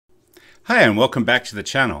Hi and welcome back to the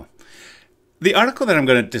channel. The article that I'm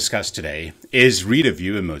going to discuss today is Reader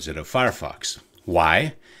View in Mozilla Firefox.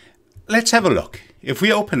 Why? Let's have a look. If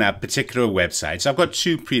we open up particular websites, I've got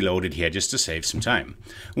two preloaded here just to save some time.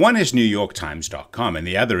 One is NewYorkTimes.com and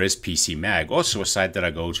the other is PC Mag, also a site that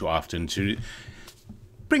I go to often to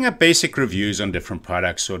bring up basic reviews on different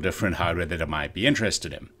products or different hardware that I might be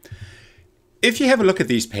interested in. If you have a look at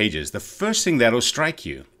these pages, the first thing that'll strike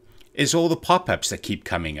you is all the pop-ups that keep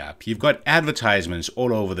coming up. You've got advertisements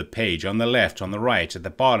all over the page, on the left, on the right, at the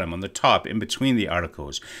bottom, on the top, in between the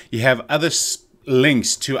articles. You have other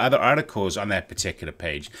links to other articles on that particular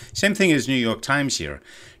page. Same thing as New York Times here.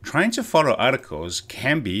 Trying to follow articles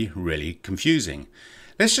can be really confusing.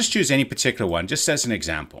 Let's just choose any particular one, just as an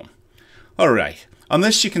example. Alright, on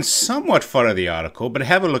this you can somewhat follow the article, but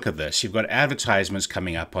have a look at this. You've got advertisements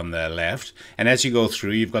coming up on the left, and as you go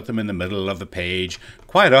through, you've got them in the middle of the page.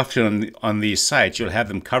 Quite often on these sites, you'll have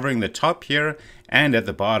them covering the top here and at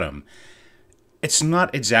the bottom. It's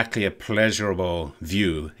not exactly a pleasurable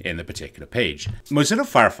view in the particular page. Mozilla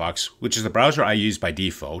Firefox, which is the browser I use by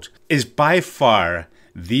default, is by far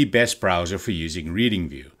the best browser for using Reading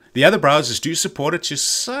View. The other browsers do support it to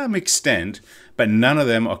some extent, but none of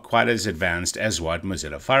them are quite as advanced as what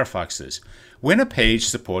Mozilla Firefox is. When a page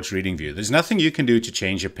supports Reading View, there's nothing you can do to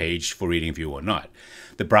change a page for Reading View or not.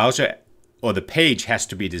 The browser or the page has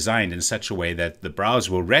to be designed in such a way that the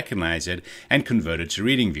browser will recognize it and convert it to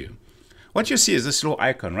Reading View. What you'll see is this little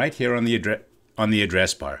icon right here on the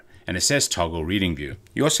address bar, and it says Toggle Reading View.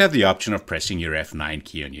 You also have the option of pressing your F9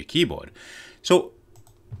 key on your keyboard. So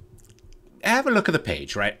have a look at the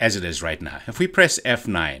page right as it is right now. If we press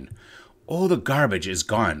F9, all the garbage is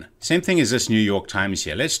gone. Same thing as this New York Times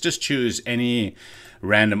here. Let's just choose any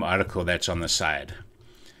random article that's on the side.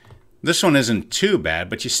 This one isn't too bad,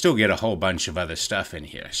 but you still get a whole bunch of other stuff in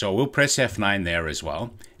here. So we'll press F9 there as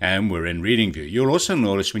well, and we're in Reading View. You'll also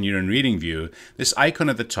notice when you're in Reading View, this icon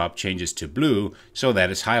at the top changes to blue so that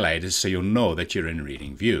it's highlighted so you'll know that you're in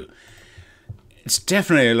Reading View. It's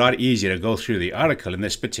definitely a lot easier to go through the article in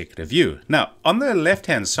this particular view. Now, on the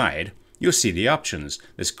left-hand side, you'll see the options.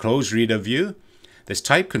 There's Close Reader View. There's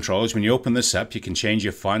type controls. When you open this up, you can change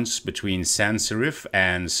your fonts between sans serif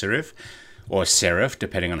and serif, or serif,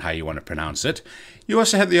 depending on how you want to pronounce it. You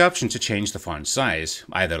also have the option to change the font size,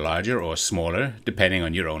 either larger or smaller, depending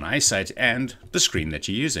on your own eyesight and the screen that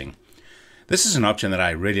you're using. This is an option that I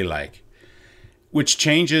really like, which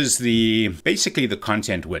changes basically the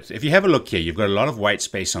content width. If you have a look here, you've got a lot of white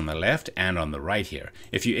space on the left and on the right here.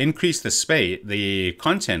 If you increase the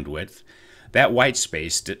content width, that white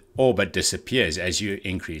space all but disappears as you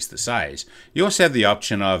increase the size. You also have the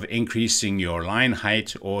option of increasing your line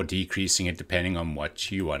height or decreasing it depending on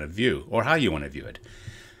what you want to view or how you want to view it.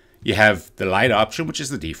 You have the light option, which is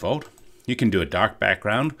the default. You can do a dark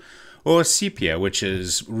background or sepia, which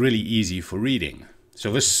is really easy for reading.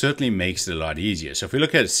 So this certainly makes it a lot easier. So if we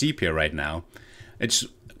look at sepia right now, it's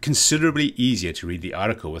considerably easier to read the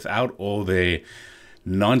article without all the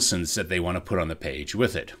nonsense that they want to put on the page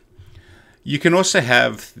with it. You can also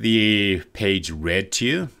have the page read to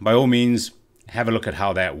you. By all means, have a look at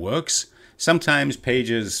how that works. Sometimes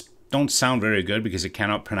pages don't sound very good because it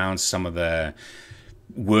cannot pronounce some of the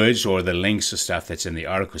words or the links or stuff that's in the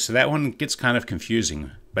article. So that one gets kind of confusing.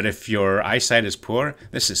 But if your eyesight is poor,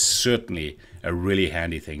 this is certainly a really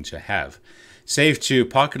handy thing to have. Save to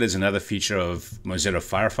Pocket is another feature of Mozilla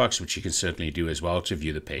Firefox, which you can certainly do as well to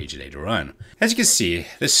view the page later on. As you can see,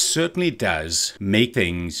 this certainly does make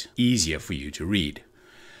things easier for you to read.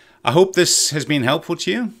 I hope this has been helpful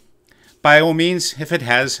to you. By all means, if it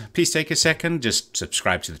has, please take a second, just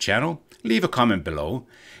subscribe to the channel, leave a comment below,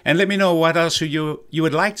 and let me know what else you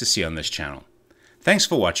would like to see on this channel. Thanks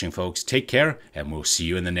for watching, folks. Take care, and we'll see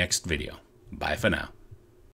you in the next video. Bye for now.